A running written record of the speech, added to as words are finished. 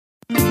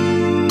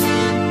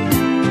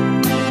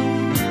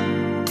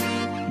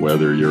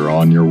Whether you're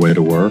on your way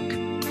to work,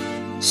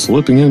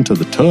 slipping into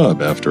the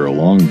tub after a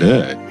long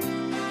day,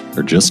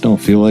 or just don't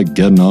feel like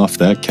getting off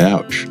that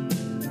couch,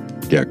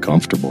 get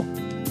comfortable.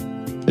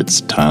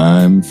 It's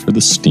time for the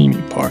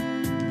steamy part.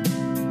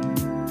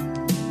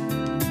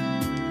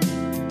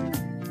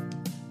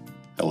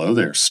 Hello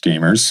there,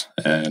 steamers,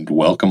 and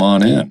welcome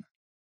on in.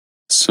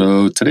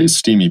 So today's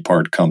steamy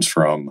part comes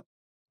from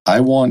I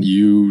Want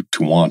You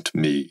to Want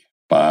Me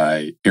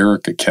by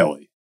Erika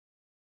Kelly.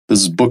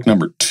 This is book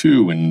number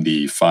 2 in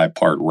the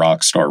 5-part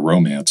Rockstar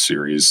Romance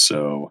series,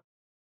 so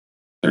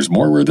there's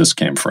more where this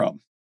came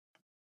from.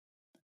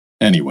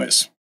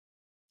 Anyways,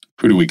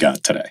 who do we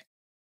got today?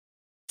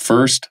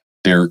 First,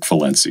 Derek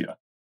Valencia.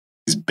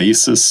 He's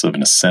bassist of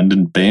an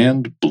ascendant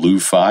band, Blue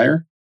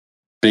Fire.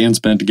 Band's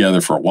been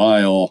together for a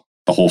while.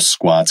 The whole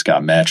squad's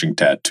got matching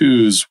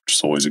tattoos, which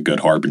is always a good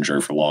harbinger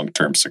for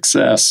long-term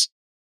success.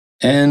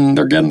 And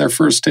they're getting their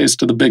first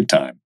taste of the big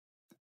time.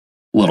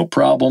 Little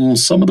problem,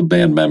 some of the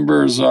band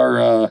members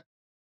are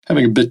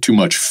having a bit too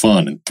much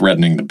fun and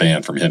threatening the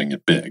band from hitting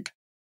it big.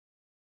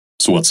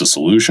 So what's the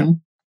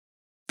solution?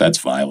 That's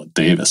Violet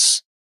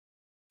Davis.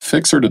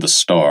 Fix her to the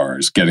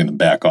stars, getting them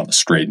back on the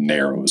straight and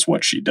narrow is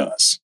what she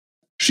does.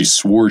 She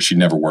swore she'd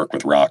never work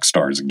with rock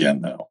stars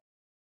again, though.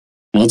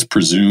 Let's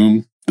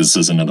presume this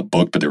isn't in the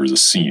book, but there was a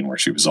scene where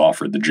she was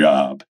offered the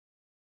job.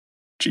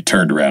 She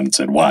turned around and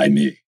said, "Why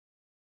me?"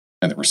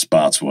 And the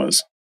response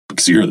was,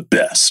 "Because you're the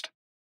best."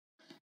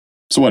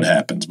 So what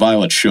happens?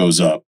 Violet shows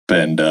up,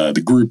 and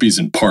the groupies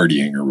and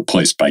partying are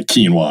replaced by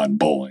quinoa and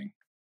bowling.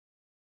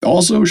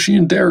 Also, she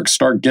and Derek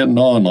start getting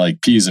on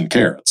like peas and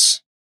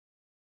carrots.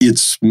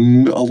 It's a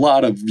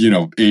lot of,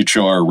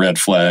 HR red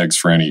flags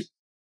for any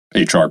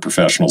HR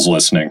professionals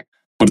listening,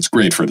 but it's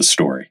great for the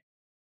story.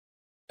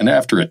 And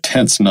after a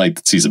tense night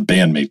that sees a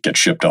bandmate get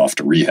shipped off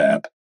to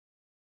rehab,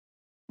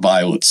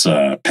 Violet's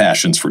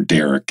passions for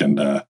Derek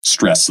and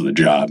stress of the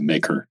job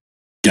make her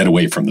get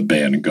away from the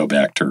band and go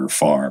back to her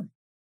farm.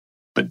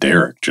 But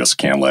Derek just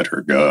can't let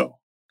her go.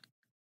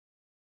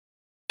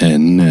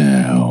 And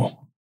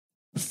now,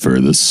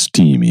 for the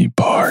steamy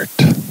part.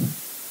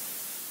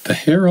 The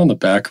hair on the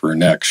back of her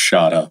neck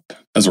shot up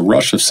as a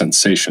rush of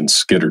sensation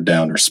skittered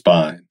down her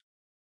spine.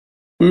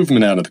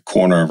 Movement out of the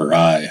corner of her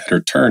eye had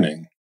her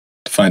turning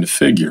to find a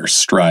figure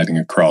striding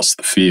across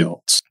the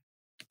fields.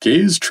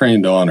 Gaze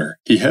trained on her,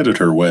 he headed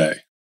her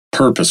way,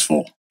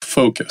 purposeful,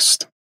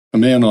 focused, a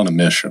man on a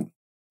mission.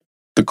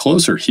 The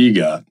closer he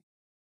got,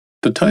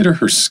 the tighter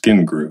her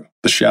skin grew,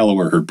 the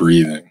shallower her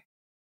breathing.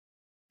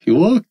 He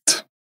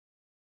looked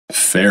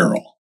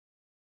feral.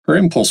 Her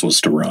impulse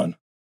was to run.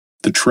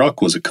 The truck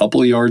was a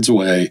couple of yards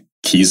away,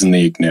 keys in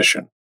the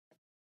ignition.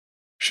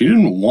 She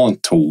didn't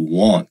want to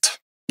want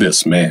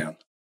this man,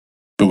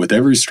 but with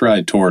every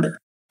stride toward her,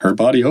 her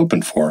body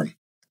opened for him.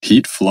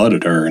 Heat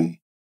flooded her, and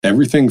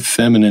everything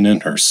feminine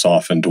in her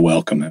softened to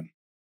welcome him.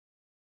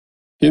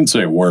 He didn't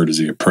say a word as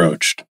he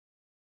approached,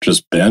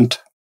 just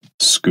bent,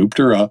 scooped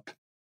her up,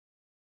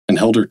 and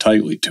held her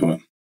tightly to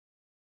him.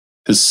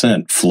 His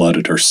scent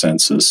flooded her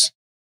senses,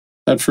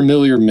 that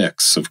familiar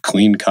mix of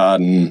clean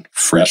cotton,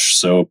 fresh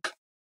soap,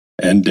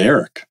 and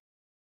Derek.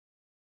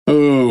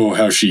 Oh,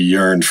 how she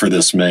yearned for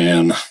this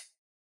man.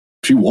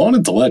 She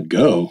wanted to let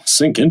go,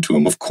 sink into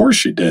him, of course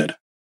she did.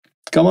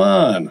 Come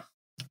on,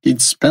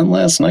 he'd spent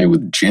last night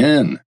with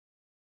Jen.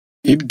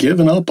 He'd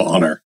given up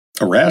on her,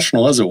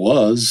 irrational as it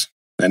was,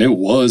 and it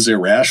was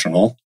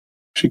irrational.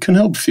 She couldn't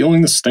help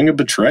feeling the sting of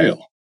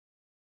betrayal.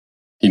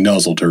 He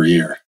nuzzled her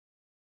ear.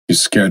 "You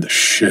scared the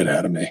shit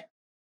out of me."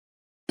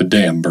 The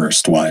dam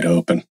burst wide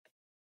open.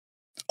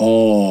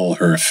 All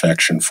her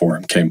affection for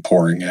him came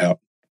pouring out.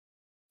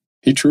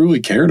 He truly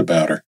cared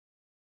about her.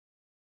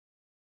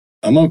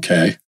 "I'm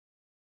okay."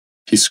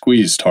 He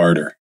squeezed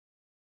harder.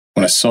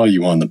 "When I saw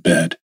you on the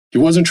bed, he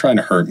wasn't trying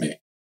to hurt me.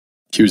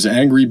 He was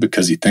angry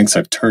because he thinks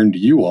I've turned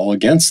you all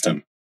against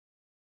him."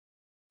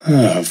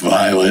 "Ah,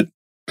 Violet."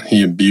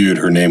 He imbued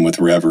her name with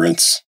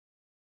reverence.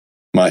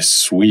 "My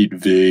sweet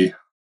V."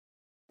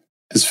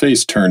 His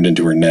face turned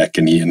into her neck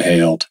and he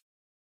inhaled.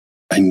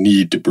 "I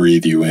need to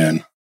breathe you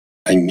in.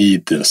 I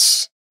need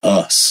this.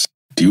 Us.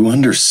 Do you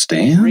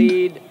understand?"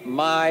 "Read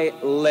my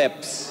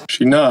lips."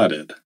 She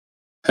nodded,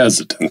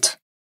 hesitant.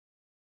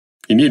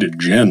 He needed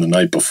Jen the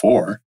night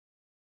before.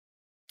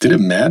 Did it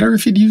matter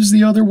if he'd used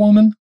the other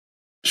woman?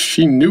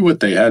 She knew what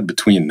they had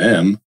between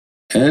them,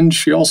 and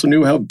she also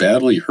knew how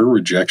badly her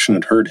rejection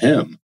had hurt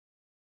him.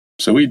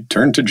 So he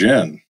turned to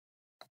Jen.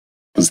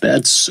 Was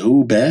that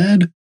so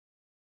bad?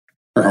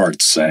 Her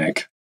heart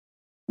sank.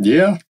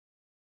 Yeah,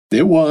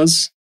 it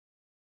was.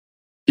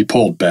 He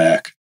pulled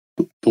back,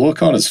 the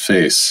look on his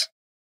face,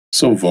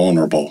 so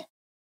vulnerable,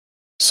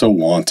 so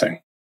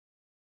wanting.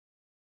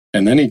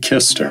 And then he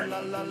kissed her.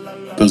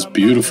 Those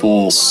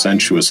beautiful,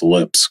 sensuous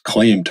lips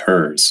claimed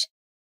hers,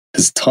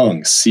 his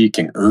tongue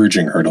seeking,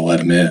 urging her to let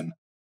him in.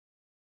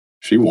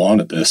 She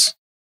wanted this.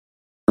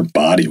 Her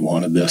body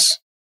wanted this.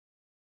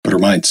 But her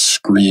mind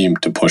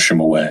screamed to push him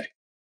away.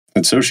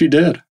 And so she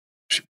did.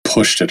 She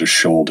pushed at his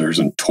shoulders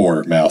and tore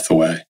her mouth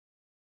away.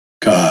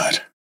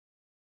 God.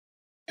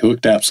 He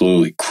looked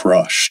absolutely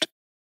crushed.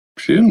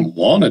 She didn't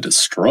want to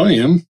destroy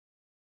him,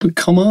 but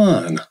come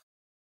on.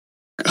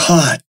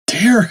 God,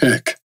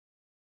 Derek.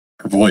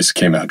 Her voice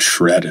came out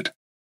shredded.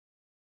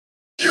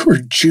 You were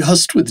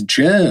just with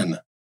Jen.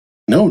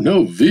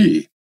 No,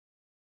 V.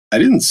 I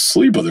didn't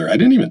sleep with her. I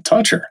didn't even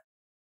touch her.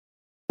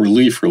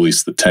 Relief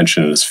released the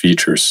tension in his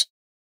features.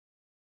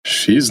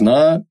 She's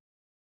not...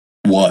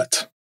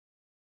 What?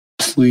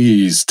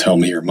 Please tell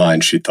me your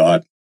mind, she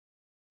thought.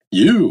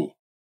 You.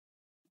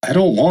 I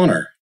don't want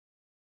her.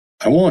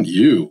 I want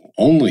you,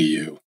 only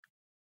you.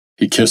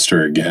 He kissed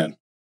her again.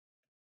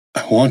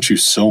 I want you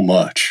so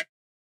much.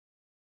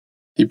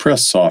 He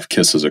pressed soft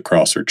kisses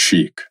across her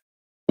cheek,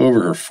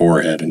 over her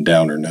forehead and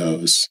down her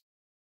nose.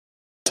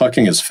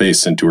 Tucking his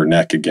face into her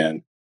neck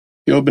again,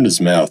 he opened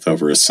his mouth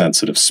over a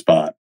sensitive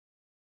spot,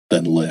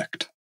 then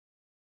licked.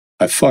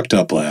 I fucked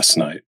up last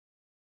night.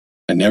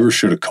 I never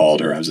should have called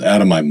her. I was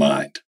out of my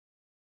mind.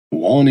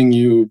 Wanting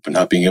you, but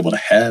not being able to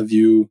have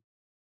you.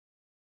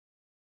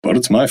 But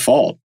it's my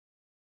fault.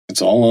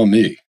 It's all on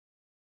me.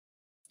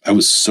 I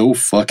was so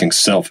fucking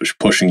selfish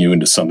pushing you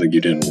into something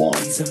you didn't want.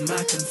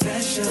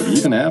 But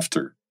even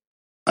after,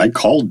 I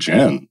called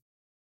Jen.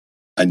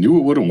 I knew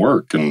it wouldn't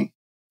work, and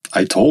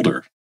I told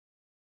her.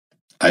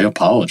 I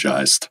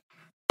apologized.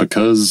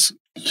 Because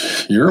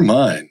you're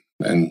mine,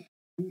 and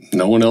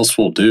no one else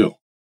will do.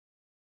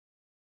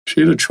 She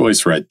had a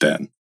choice right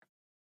then.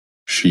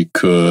 She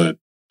could...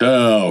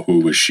 Oh, who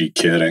was she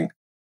kidding?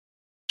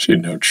 She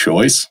had no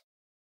choice.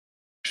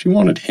 She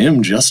wanted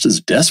him just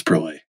as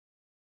desperately.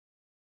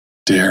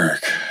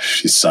 Derek,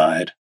 she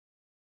sighed,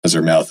 as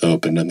her mouth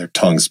opened and their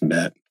tongues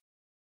met,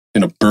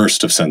 in a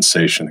burst of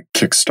sensation that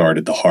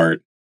kick-started the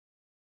heart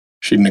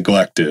she'd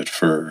neglected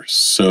for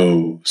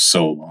so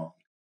long.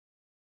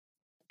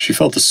 She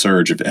felt the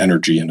surge of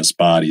energy in his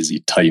body as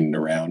he tightened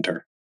around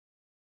her.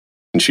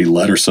 And she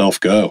let herself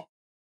go.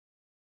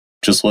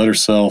 Just let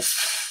herself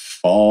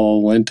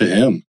fall into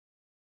him.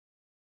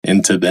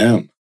 Into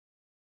them.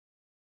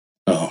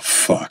 Oh,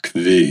 fuck,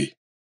 V.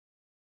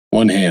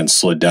 One hand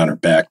slid down her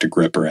back to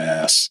grip her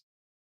ass.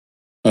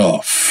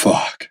 Oh,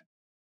 fuck.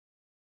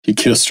 He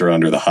kissed her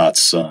under the hot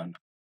sun.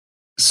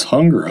 His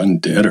hunger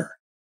undid her,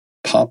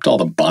 popped all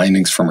the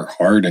bindings from her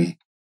heart, and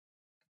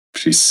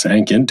she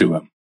sank into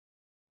him.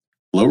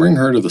 Lowering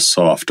her to the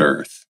soft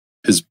earth,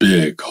 his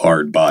big,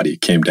 hard body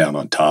came down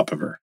on top of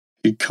her.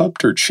 He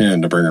cupped her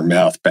chin to bring her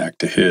mouth back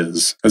to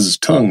his as his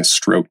tongue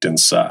stroked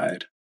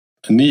inside,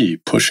 a knee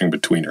pushing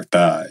between her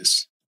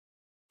thighs.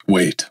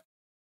 Wait.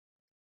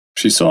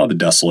 She saw the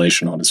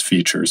desolation on his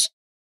features,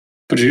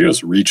 but she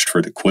just reached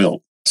for the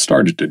quilt,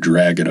 started to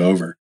drag it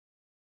over.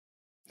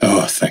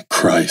 Oh, thank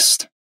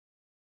Christ.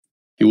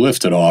 He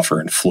lifted off her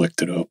and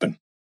flicked it open.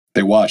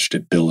 They watched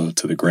it billow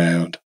to the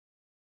ground.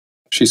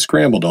 She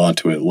scrambled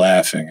onto it,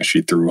 laughing as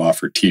she threw off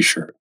her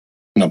t-shirt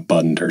and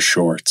unbuttoned her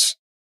shorts.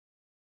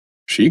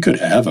 She could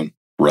have him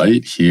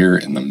right here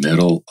in the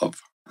middle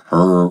of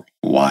her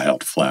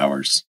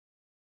wildflowers.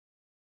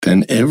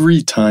 Then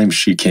every time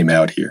she came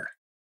out here,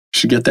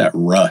 she'd get that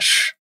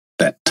rush,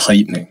 that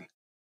tightening,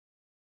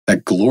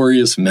 that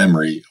glorious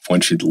memory of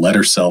when she'd let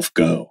herself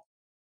go,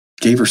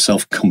 gave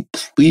herself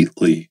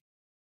completely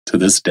to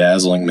this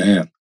dazzling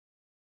man.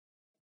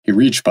 He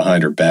reached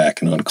behind her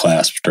back and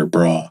unclasped her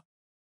bra.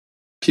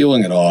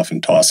 Peeling it off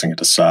and tossing it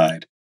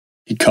aside,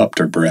 he cupped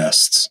her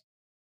breasts.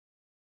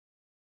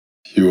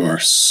 You are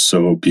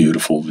so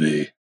beautiful,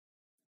 V.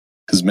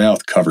 His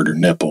mouth covered her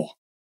nipple,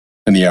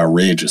 and the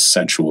outrageous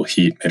sensual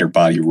heat made her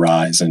body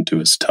rise into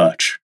his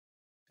touch.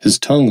 His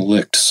tongue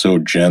licked so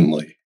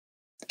gently.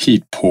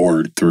 Heat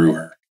poured through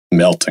her,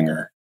 melting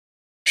her.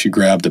 She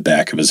grabbed the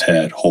back of his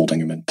head, holding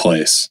him in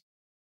place.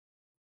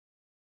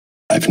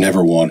 I've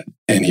never wanted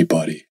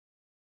anybody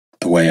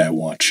the way I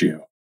want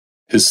you.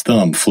 His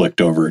thumb flicked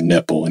over her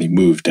nipple and he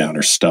moved down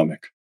her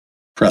stomach,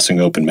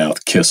 pressing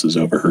open-mouthed kisses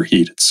over her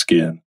heated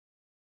skin.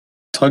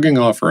 Tugging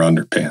off her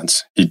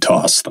underpants, he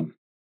tossed them.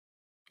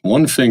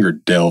 One finger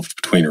delved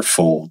between her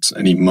folds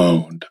and he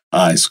moaned,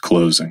 eyes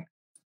closing.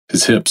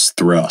 His hips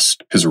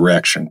thrust, his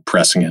erection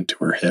pressing into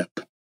her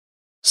hip.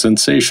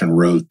 Sensation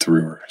rode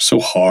through her, so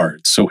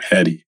hard, so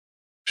heady,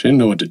 she didn't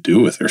know what to do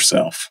with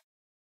herself.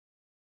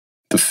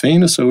 The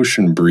faintest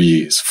ocean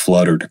breeze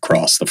fluttered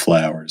across the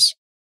flowers,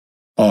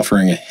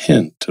 offering a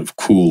hint of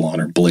cool on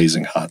her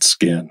blazing hot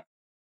skin.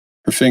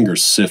 Her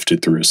fingers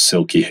sifted through his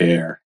silky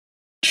hair.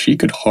 She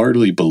could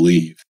hardly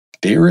believe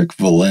Derek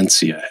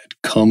Valencia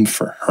had come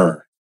for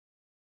her,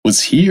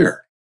 was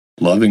here,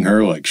 loving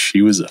her like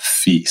she was a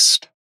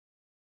feast.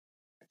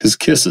 His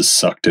kisses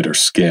sucked at her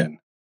skin,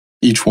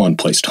 each one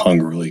placed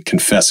hungrily,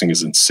 confessing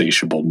his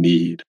insatiable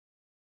need.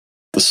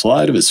 The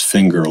slide of his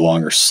finger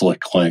along her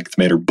slick length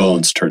made her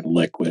bones turn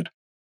liquid,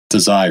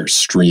 desire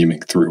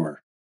streaming through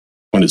her.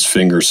 When his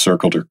fingers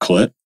circled her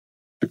clit,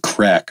 the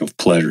crack of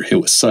pleasure hit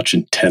with such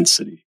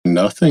intensity.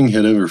 Nothing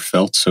had ever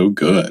felt so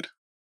good.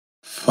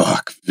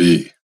 Fuck,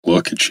 V,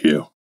 look at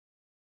you.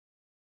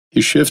 He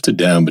shifted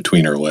down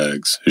between her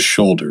legs, his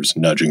shoulders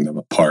nudging them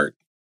apart,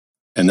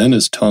 and then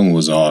his tongue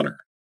was on her,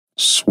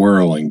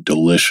 swirling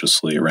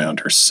deliciously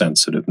around her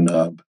sensitive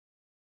nub.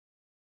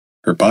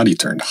 Her body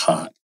turned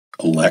hot,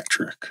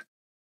 electric.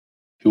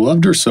 He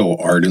loved her so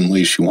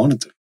ardently she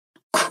wanted to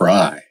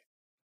cry.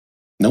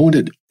 No one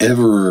had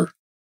ever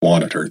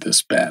wanted her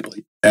this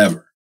badly,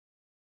 ever.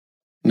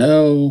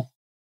 No,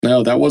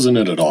 that wasn't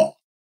it at all.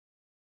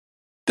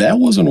 That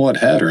wasn't what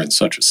had her in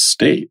such a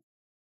state.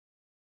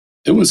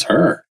 It was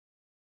her.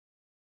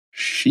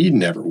 She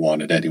never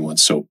wanted anyone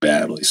so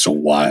badly, so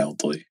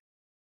wildly.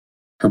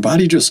 Her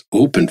body just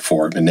opened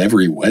for him in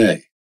every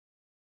way.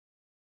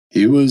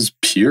 He was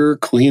pure,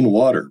 clean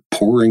water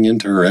pouring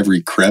into her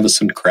every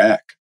crevice and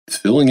crack,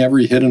 filling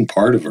every hidden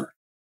part of her.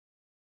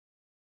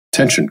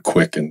 Tension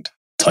quickened,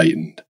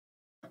 tightened,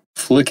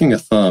 flicking a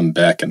thumb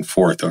back and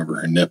forth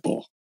over her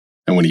nipple,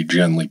 and when he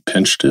gently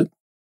pinched it,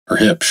 her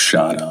hips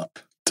shot up.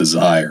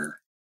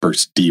 Desire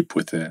burst deep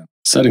within,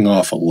 setting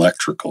off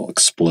electrical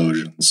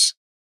explosions.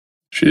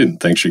 She didn't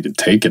think she could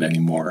take it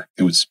anymore.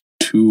 It was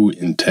too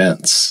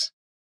intense.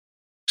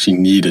 She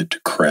needed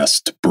to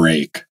crest,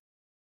 break,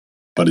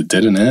 but it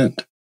didn't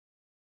end.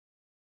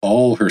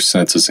 All her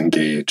senses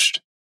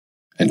engaged,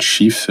 and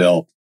she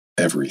felt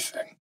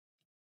everything.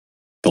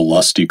 The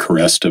lusty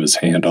caress of his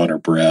hand on her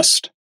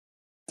breast,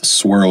 the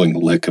swirling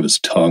lick of his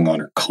tongue on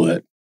her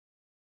clit,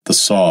 the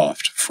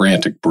soft,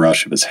 frantic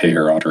brush of his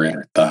hair on her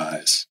inner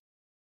thighs.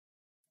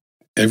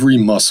 Every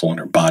muscle in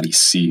her body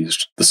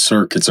seized, the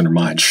circuits in her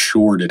mind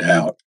shorted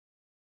out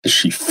as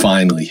she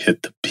finally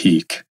hit the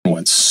peak and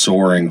went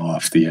soaring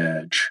off the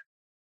edge.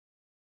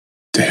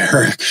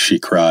 "Derek," she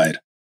cried,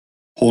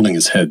 holding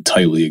his head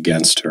tightly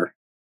against her,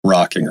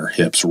 rocking her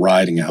hips,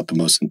 riding out the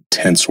most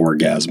intense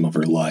orgasm of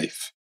her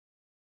life.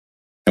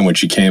 And when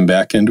she came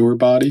back into her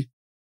body,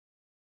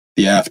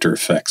 the after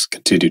effects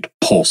continued to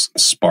pulse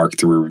and spark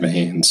through her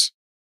veins.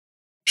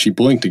 She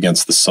blinked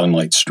against the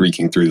sunlight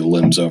streaking through the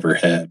limbs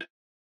overhead.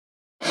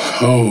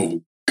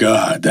 Oh,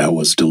 God, that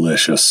was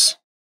delicious.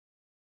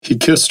 He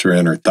kissed her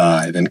inner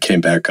thigh, then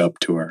came back up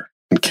to her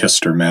and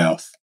kissed her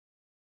mouth.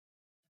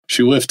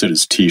 She lifted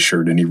his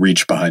t-shirt and he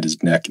reached behind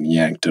his neck and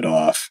yanked it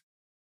off.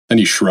 Then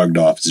he shrugged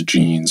off his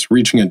jeans,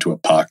 reaching into a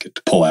pocket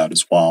to pull out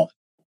his wallet.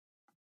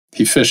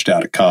 He fished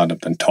out a condom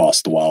and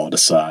tossed the wallet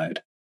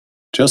aside.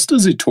 Just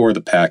as he tore the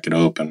packet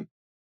open,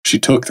 she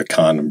took the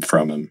condom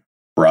from him,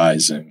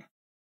 rising.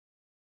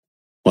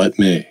 "Let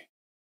me."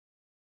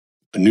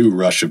 A new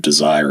rush of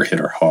desire hit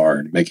her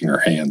hard, making her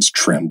hands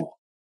tremble.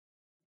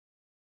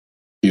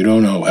 "You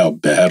don't know how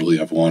badly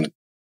I've wanted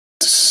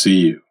to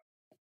see you,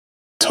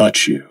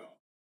 touch you."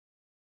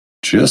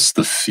 Just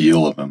the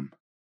feel of him,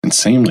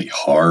 insanely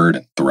hard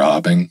and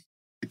throbbing,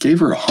 it gave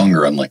her a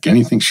hunger unlike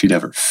anything she'd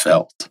ever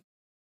felt.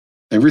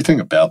 Everything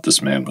about this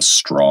man was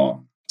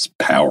strong, was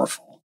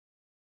powerful.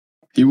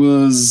 He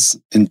was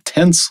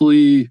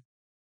intensely,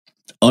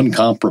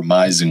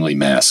 uncompromisingly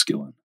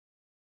masculine.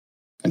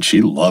 And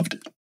she loved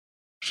it.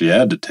 She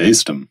had to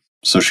taste him,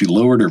 so she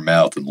lowered her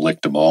mouth and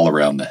licked him all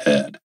around the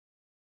head.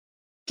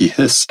 He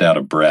hissed out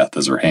of breath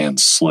as her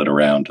hands slid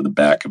around to the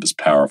back of his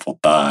powerful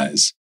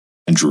thighs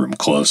and drew him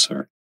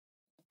closer,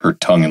 her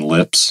tongue and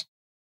lips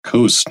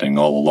coasting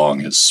all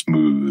along his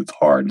smooth,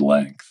 hard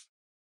length.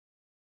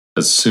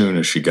 As soon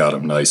as she got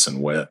him nice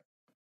and wet,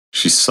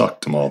 she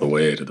sucked him all the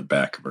way to the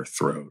back of her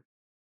throat.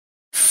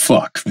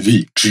 Fuck,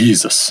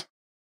 Jesus.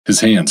 His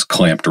hands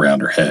clamped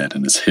around her head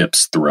and his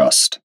hips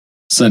thrust,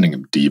 sending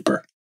him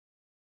deeper.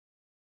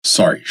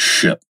 Sorry.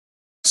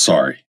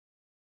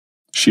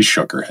 She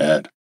shook her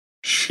head.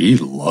 She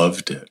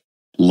loved it,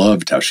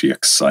 loved how she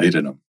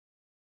excited him.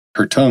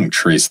 Her tongue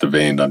traced the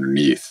vein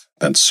underneath,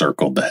 then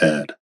circled the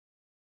head.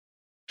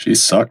 She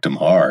sucked him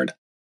hard,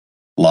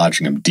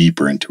 lodging him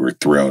deeper into her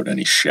throat, and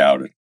he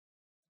shouted.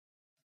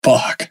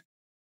 Fuck!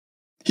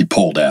 He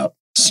pulled out,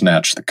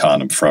 snatched the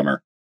condom from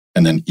her,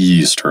 and then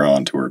eased her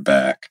onto her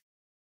back.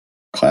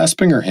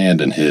 Clasping her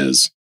hand in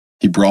his,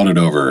 he brought it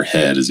over her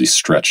head as he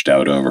stretched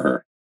out over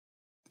her,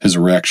 his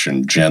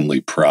erection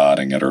gently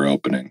prodding at her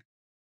opening,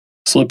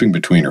 slipping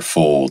between her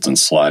folds and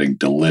sliding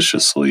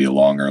deliciously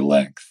along her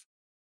length.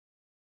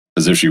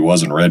 As if she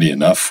wasn't ready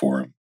enough for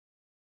him.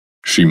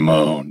 She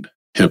moaned,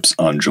 hips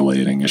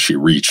undulating as she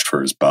reached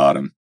for his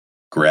bottom,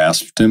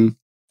 grasped him,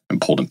 and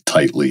pulled him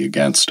tightly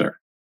against her.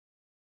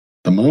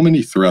 The moment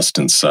he thrust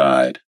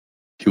inside,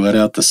 he let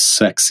out the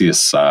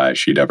sexiest sigh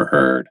she'd ever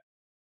heard.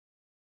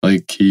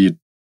 Like he'd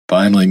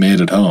finally made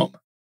it home,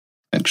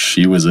 and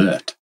she was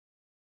it.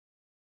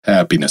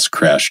 Happiness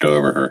crashed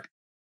over her.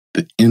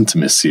 The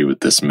intimacy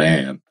with this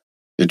man,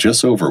 it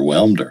just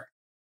overwhelmed her.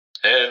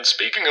 And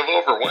speaking of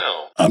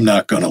overwhelm, I'm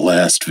not gonna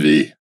last,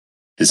 V.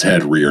 His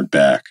head reared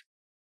back.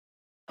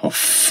 Oh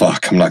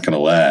fuck, I'm not gonna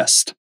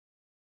last.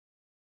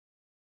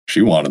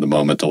 She wanted the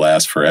moment to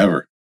last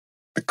forever.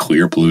 The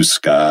clear blue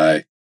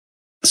sky,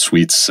 the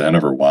sweet scent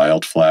of her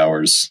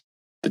wildflowers,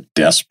 the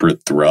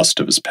desperate thrust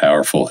of his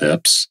powerful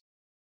hips.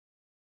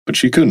 But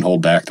she couldn't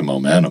hold back the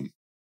momentum,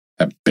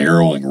 that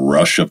barreling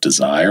rush of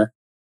desire.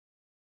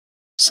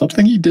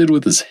 Something he did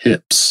with his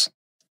hips,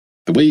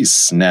 the way he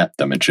snapped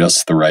them at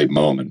just the right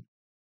moment,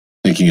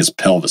 making his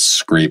pelvis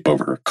scrape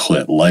over her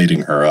clit,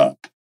 lighting her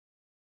up.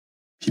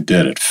 He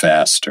did it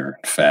faster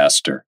and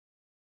faster,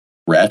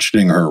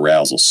 ratcheting her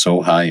arousal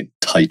so high and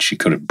tight she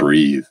couldn't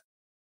breathe.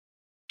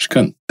 She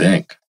couldn't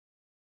think.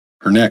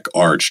 Her neck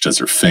arched as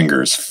her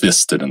fingers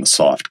fisted in the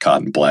soft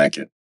cotton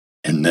blanket,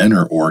 and then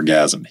her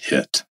orgasm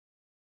hit.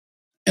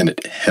 And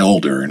it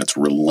held her in its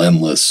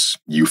relentless,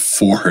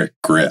 euphoric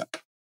grip.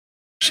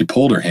 She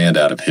pulled her hand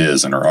out of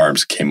his and her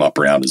arms came up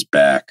around his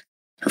back,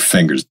 her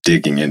fingers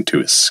digging into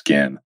his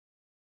skin.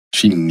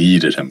 She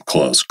needed him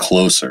close,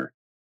 closer,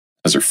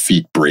 as her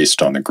feet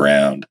braced on the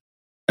ground,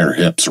 and her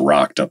hips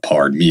rocked up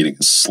hard, meeting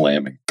his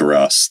slamming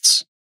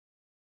thrusts.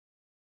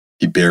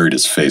 He buried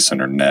his face in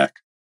her neck.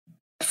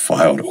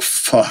 Oh,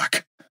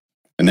 fuck.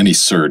 And then he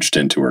surged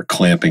into her,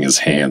 clamping his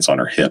hands on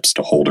her hips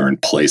to hold her in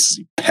place as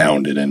he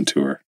pounded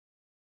into her.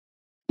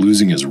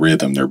 Losing his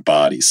rhythm, their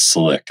bodies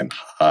slick and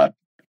hot,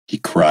 he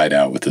cried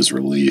out with his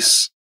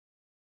release.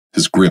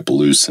 His grip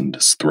loosened,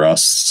 his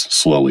thrusts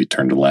slowly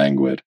turned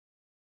languid.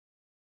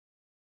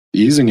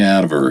 Easing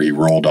out of her, he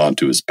rolled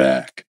onto his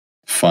back,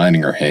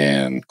 finding her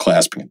hand,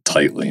 clasping it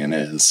tightly in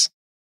his.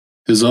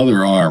 His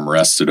other arm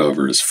rested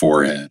over his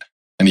forehead,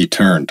 and he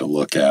turned to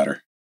look at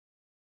her.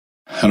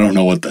 I don't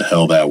know what the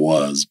hell that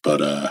was,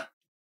 but,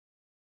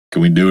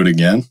 can we do it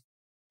again?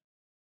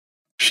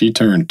 She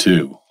turned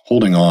too,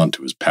 holding on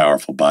to his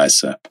powerful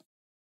bicep.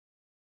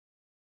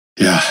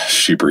 Yeah,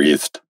 she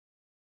breathed.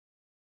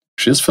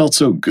 She just felt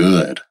so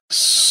good,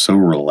 so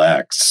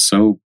relaxed,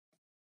 so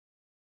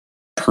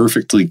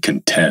perfectly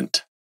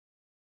content.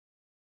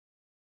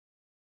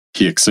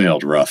 He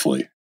exhaled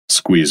roughly,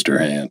 squeezed her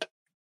hand.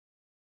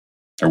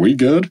 Are we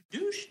good?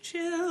 Just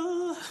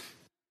chill.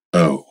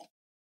 Oh.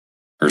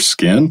 Her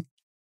skin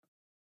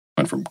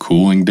went from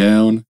cooling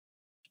down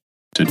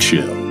to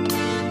chilled.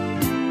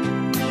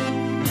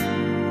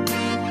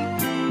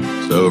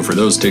 So for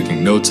those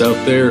taking notes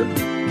out there,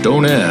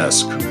 don't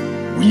ask,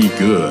 we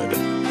good,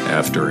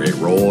 after a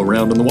roll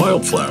around in the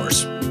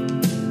wildflowers.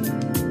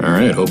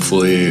 Alright,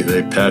 hopefully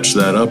they patch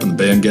that up and the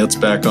band gets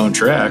back on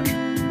track.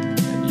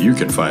 And you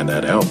can find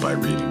that out by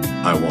reading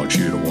I Want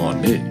You to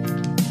Want Me,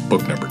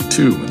 book number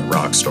 2 in the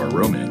Rockstar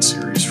Romance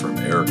series from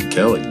Erika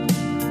Kelly.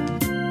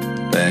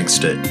 Thanks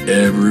to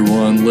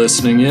everyone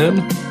listening in.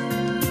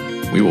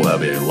 We will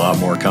have a lot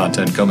more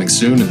content coming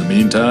soon. In the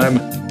meantime,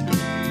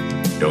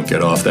 don't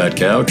get off that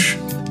couch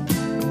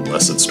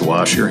unless it's to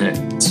wash your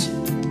hands.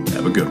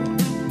 Have a good one.